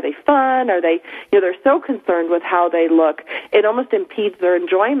 Are they fun? Are they, they're so concerned with how they look, it almost impedes their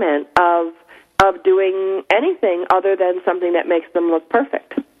enjoyment of doing anything other than something that makes them look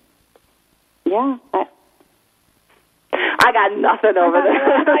perfect. Yeah. I got nothing over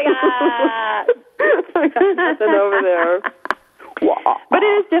there. I got nothing over there. But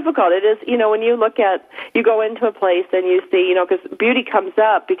it is difficult. It is, when you go into a place and you see, because beauty comes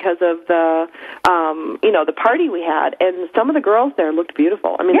up because of the party we had, and some of the girls there looked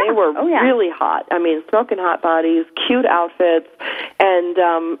beautiful. I mean, they were really hot. I mean, smoking hot bodies, cute outfits, and,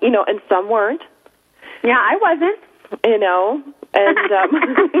 and some weren't. Yeah, I wasn't. And I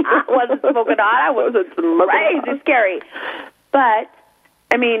wasn't smoking hot. I wasn't crazy scary. But,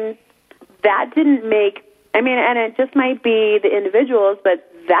 that didn't make, and it just might be the individuals, but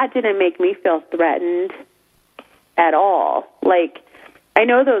that didn't make me feel threatened at all. I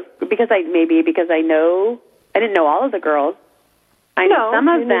know those, because I didn't know all of the girls, I knew some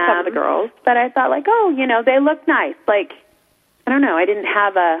of them, some of the girls, but I thought like, oh, they look nice. Like, I don't know. I didn't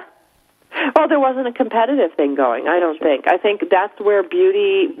have a. Well, there wasn't a competitive thing going, I don't think. I think that's where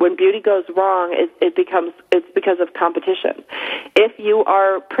when beauty goes wrong, it's because of competition. If you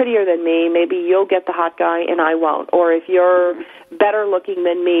are prettier than me, maybe you'll get the hot guy and I won't. Or if you're better looking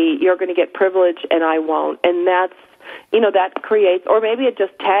than me, you're going to get privilege and I won't. And that's, that creates, or maybe it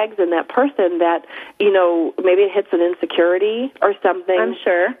just tags in that person that, maybe it hits an insecurity or something. I'm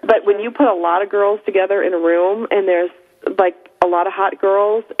sure. But when you put a lot of girls together in a room and there's like a lot of hot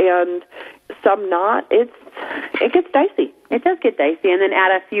girls and some not, it gets dicey. It does get dicey, and then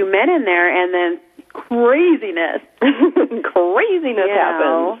add a few men in there, and then craziness.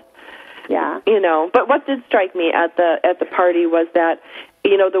 Happens. Yeah. But what did strike me at the party was that,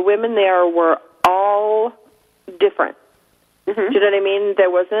 the women there were all different. Mm-hmm. Do you know what I mean?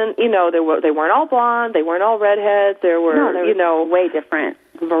 There wasn't, they weren't all blonde, they weren't all redheads. There were, way different.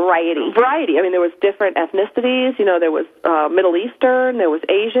 Variety. I mean, there was different ethnicities. There was Middle Eastern, there was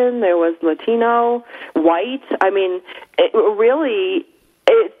Asian, there was Latino, white. I mean, and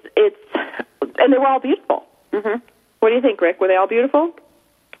they were all beautiful. Mm-hmm. What do you think, Rick? Were they all beautiful?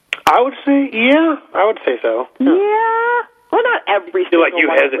 I would say so. Yeah. Well, not every single like you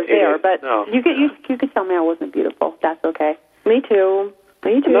one hesitated. was there, but no. You could tell me I wasn't beautiful. That's okay. Me too.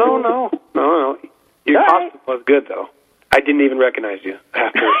 No. Your costume was good, though. I didn't even recognize you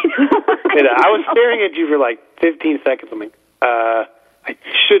after. I was staring at you for like 15 seconds. I'm like, I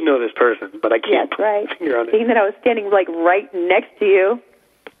should know this person, but I can't put my finger on it. Being that I was standing like right next to you,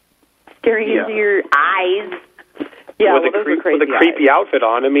 staring into your eyes. Yeah, with a creepy outfit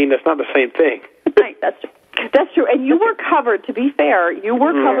on. I mean, that's not the same thing. Right, that's true. That's true. And you were covered, to be fair,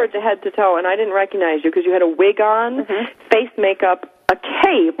 covered to head to toe, and I didn't recognize you because you had a wig on, face makeup, a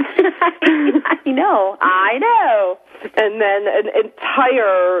cape. I know. And then an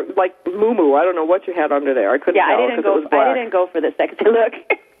entire, muumuu. I don't know what you had under there. I couldn't tell. I didn't go for the sexy look.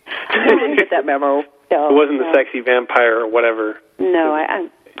 I didn't get that memo. No, it wasn't the sexy vampire or whatever. No, I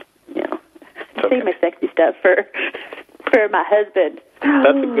save my sexy stuff for my husband.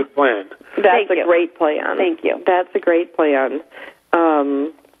 That's a good plan. That's a great plan. Thank you. That's a great plan.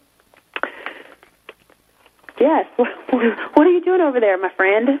 Yes. What are you doing over there, my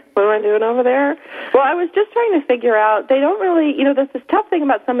friend? What am I doing over there? Well, I was just trying to figure out, they don't really, that's this tough thing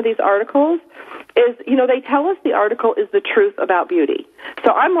about some of these articles is, they tell us the article is the truth about beauty.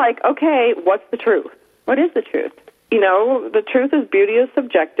 So I'm like, okay, what's the truth? What is the truth? The truth is beauty is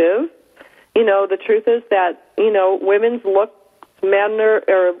subjective. The truth is that, women's looks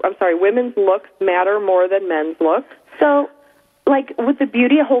matter more than men's looks. So, with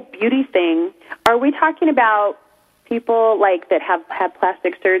the whole beauty thing, are we talking about people that have had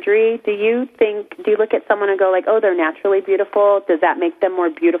plastic surgery? Do you look at someone and go oh, they're naturally beautiful? Does that make them more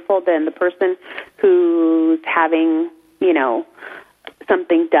beautiful than the person who's having,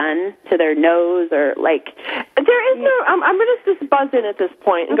 something done to their nose or there is no, I'm going to just buzz in at this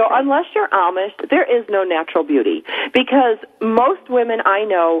point and go, unless you're Amish, there is no natural beauty because most women I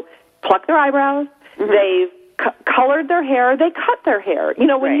know pluck their eyebrows, they've colored their hair, they cut their hair.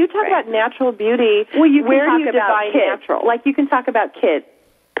 When you talk about natural beauty, where do you define natural? You can talk about kids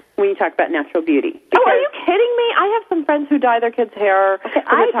when you talk about natural beauty. Oh, are you kidding me? I have some friends who dye their kids' hair from the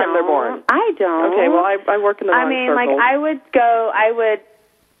time they're born. I don't. Okay, well, I work in the wrong circle.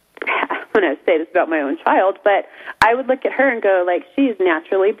 I'm going to say this about my own child, but I would look at her and go, she's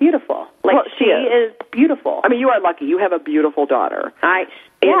naturally beautiful. She is beautiful. I mean, you are lucky. You have a beautiful daughter. But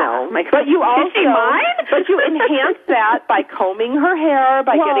you also, is she mine? But you enhance that by combing her hair,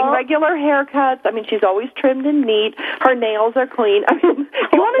 by getting regular haircuts. I mean, she's always trimmed and neat. Her nails are clean. I mean,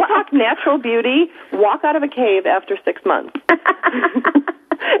 you want to talk natural beauty? Walk out of a cave after 6 months.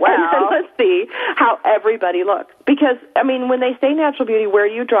 Well, and then let's see how everybody looks. Because, I mean, when they say natural beauty, where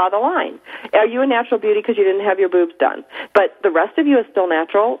do you draw the line? Are you a natural beauty because you didn't have your boobs done? But the rest of you is still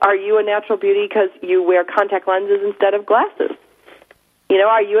natural. Are you a natural beauty because you wear contact lenses instead of glasses?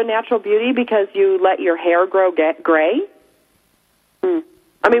 Are you a natural beauty because you let your hair grow gray?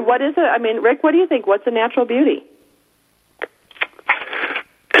 I mean, what is it? I mean, Rick, what do you think? What's a natural beauty?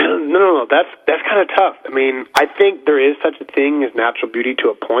 No, that's kind of tough. I mean, I think there is such a thing as natural beauty to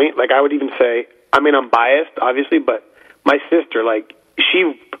a point. I would even say, I mean, I'm biased, obviously, but my sister,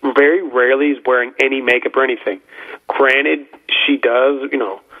 she very rarely is wearing any makeup or anything. Granted, she does,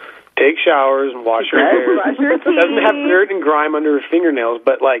 take showers and wash her hair. Doesn't have dirt and grime under her fingernails,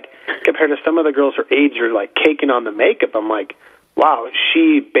 but, compared to some of the girls her age are, caking on the makeup, I'm like, wow,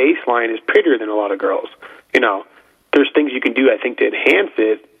 she baseline is prettier than a lot of girls. There's things you can do, I think, to enhance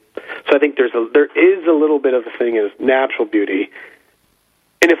it. So I think there is a little bit of a thing as natural beauty.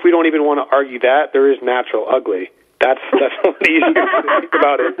 And if we don't even want to argue that, there is natural ugly. That's one of the easiest to think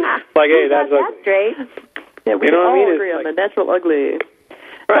about it. Like, hey, that's ugly. That's great. Yeah, we You know what I all mean? agree It's on like- the natural ugly.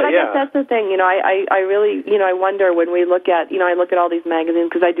 Right, But I guess that's the thing, I really, I wonder when we look at, I look at all these magazines,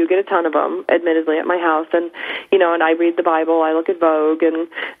 because I do get a ton of them, admittedly, at my house, and, and I read the Bible, I look at Vogue and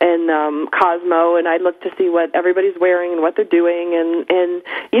Cosmo, and I look to see what everybody's wearing and what they're doing, and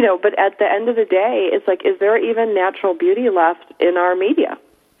but at the end of the day, it's like, is there even natural beauty left in our media?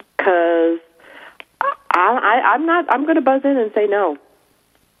 Because I'm going to buzz in and say no.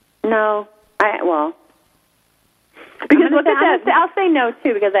 No. Because look at that. I'll say no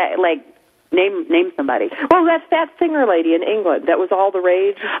too, because I name somebody. Well, that fat singer lady in England that was all the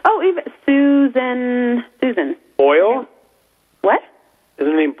rage. Oh, even Susan. Boyle? What?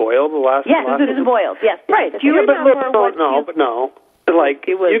 Isn't her name Boyle? The last. Yes, last Susan Boyle. Yes. Right. Do you remember what? No. Like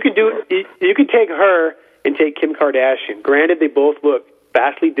you could do. You could take her and take Kim Kardashian. Granted, they both look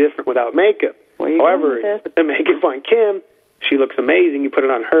vastly different without makeup. However, you put the makeup on Kim, she looks amazing. You put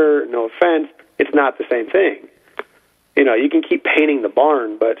it on her. No offense, it's not the same thing. You can keep painting the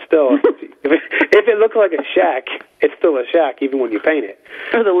barn, but still, if it looks like a shack, it's still a shack, even when you paint it.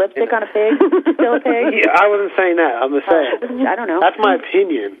 Or the lipstick on a pig, still a pig? Yeah, I wasn't saying that. I'm just saying. I don't know. That's my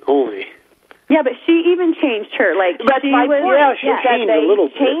opinion only. Yeah, but she even changed her. she changed a little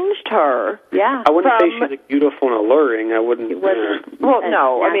bit. Changed her. Yeah. I wouldn't say she's beautiful and alluring. I wouldn't. Well,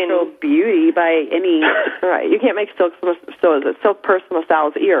 no. I mean, beauty by any. Right. You can't make silk purse from a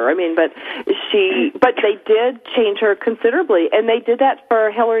sow's ear. I mean, but they did change her considerably, and they did that for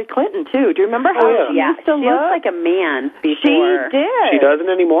Hillary Clinton too. Do you remember how she used to she look? looks like a man before. She did. She doesn't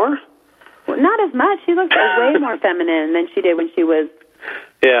anymore. Well, not as much. She looks way more feminine than she did when she was.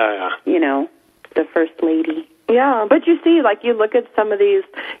 Yeah. The first lady. Yeah, but you see, you look at some of these,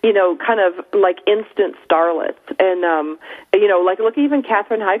 kind of instant starlets, and look even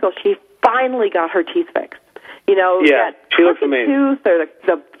Katherine Heigl. She finally got her teeth fixed. Yeah, she looks amazing. Tooth or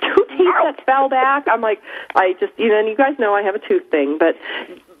the two teeth that fell back. I'm like, I just, and you guys know I have a tooth thing, but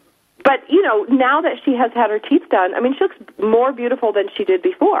now that she has had her teeth done, I mean, she looks more beautiful than she did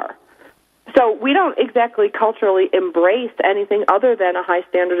before. So we don't exactly culturally embrace anything other than a high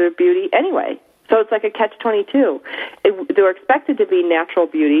standard of beauty anyway. So it's like a catch-22. They're expected to be natural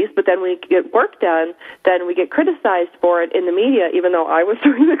beauties, but then when we get work done, then we get criticized for it in the media, even though I was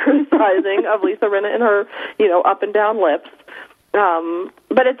doing the criticizing of Lisa Rinna and her, up and down lips.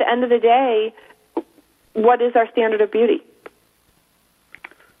 But at the end of the day, what is our standard of beauty?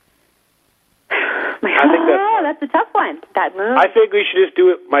 That's a tough one. I think we should just do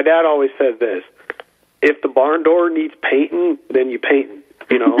it. My dad always says this: if the barn door needs painting, then you paint it.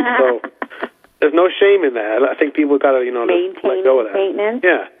 So there's no shame in that. I think people got to, let go of that. Maintenance.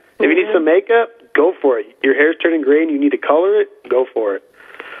 Yeah. If you need some makeup, go for it. Your hair's turning gray and you need to color it, go for it.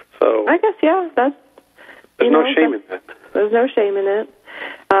 So I guess, there's no shame in that. There's no shame in it.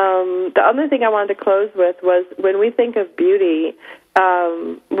 The other thing I wanted to close with was when we think of beauty,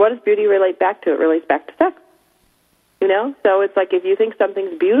 what does beauty relate back to? It relates back to sex. So it's like if you think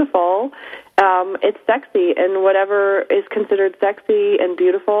something's beautiful, it's sexy, and whatever is considered sexy and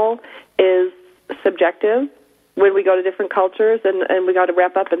beautiful is subjective when we go to different cultures, and we got to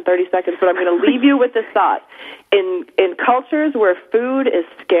wrap up in 30 seconds, but I'm going to leave you with this thought. In cultures where food is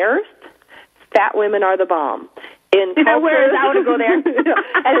scarce, fat women are the bomb. In cultures, I want to go there.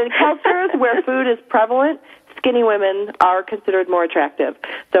 And in cultures where food is prevalent, skinny women are considered more attractive.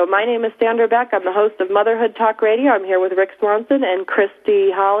 So my name is Sandra Beck. I'm the host of Motherhood Talk Radio. I'm here with Rick Swanson and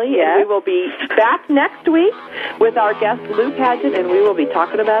Christy Holly. Yes. And we will be back next week with our guest Lou Padgett, and we will be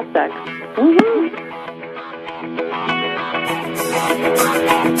talking about sex. Woo-hoo.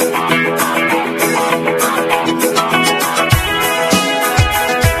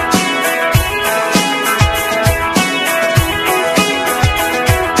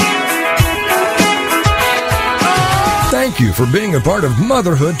 Thank you for being a part of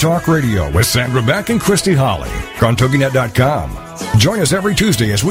Motherhood Talk Radio with Sandra Beck and Christy Holly on TogiNet.com. Join us every Tuesday as we